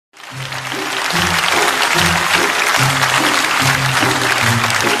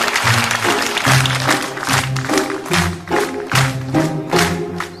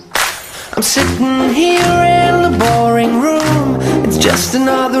I'm sitting here in the boring room. It's just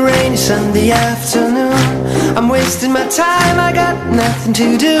another rainy Sunday afternoon. I'm wasting my time, I got nothing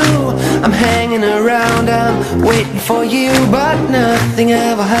to do. I'm hanging around, I'm waiting for you, but nothing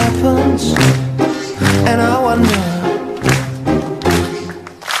ever happens. And I wonder,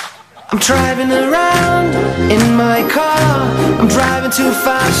 I'm driving around in my car. I'm driving too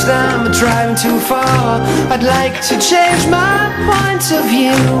fast, I'm driving too far. I'd like to change my point of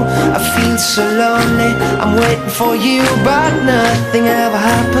view. I feel so lonely, I'm waiting for you, but nothing ever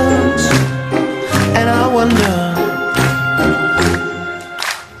happens. And I wonder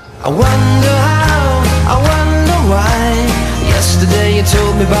how, I wonder why. Yesterday you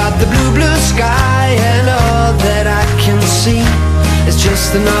told me about the blue, blue sky, and all that I can see is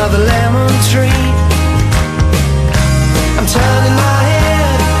just another lemon tree. I'm turning my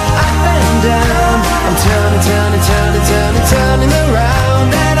head up and down. I'm turning, turning, turning, turning, turning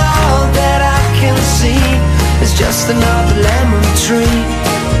around, and all that I can see is just another lemon tree.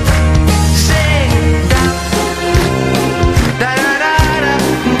 Sing da da da da da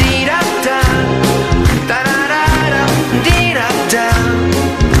dee da da da da da da dee da da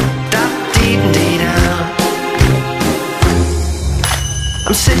da dee dee da.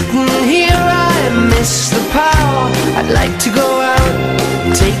 I'm sitting here, I miss the power. I'd like to go out,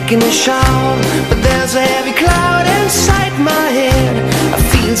 taking a shower, but there's a heavy cloud inside my head. I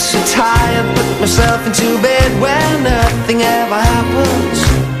feel so tired, put myself into bed where nothing ever happens.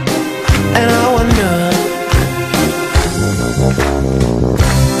 And I wonder,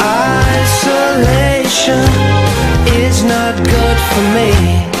 isolation is not good for me.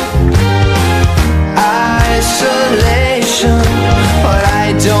 Isolation, but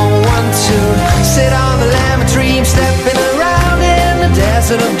I don't want to sit on the lemon tree. I'm stepping around in the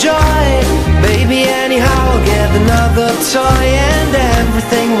desert of joy. Baby, anyhow, I'll get another toy and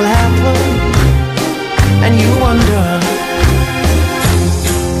everything will happen. And you wonder,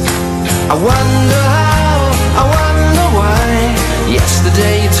 I wonder how, I wonder why.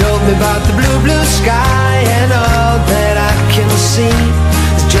 Yesterday you told me about the blue, blue sky, and all that I can see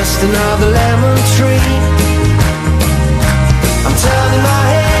is just another lemon tree. I'm turning my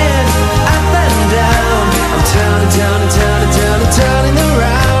head up and down. I'm turning, turning, turning, turning, turning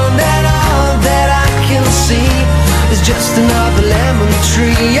around, and all that I can see is just another lemon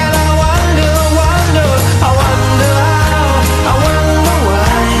tree. And I wonder, wonder, I wonder how, I wonder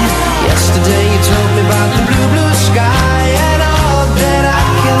why. Yesterday you told me about the blue, blue sky, and all that I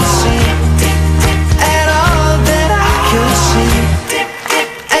can see, and all that I can see,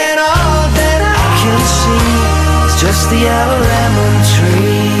 and all that I can see is just the yellow lemon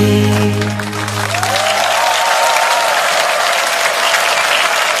tree.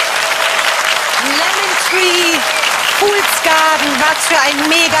 Lemon Tree, Fuhlsgarten, was für ein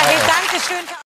Mega-Hit. Dankeschön.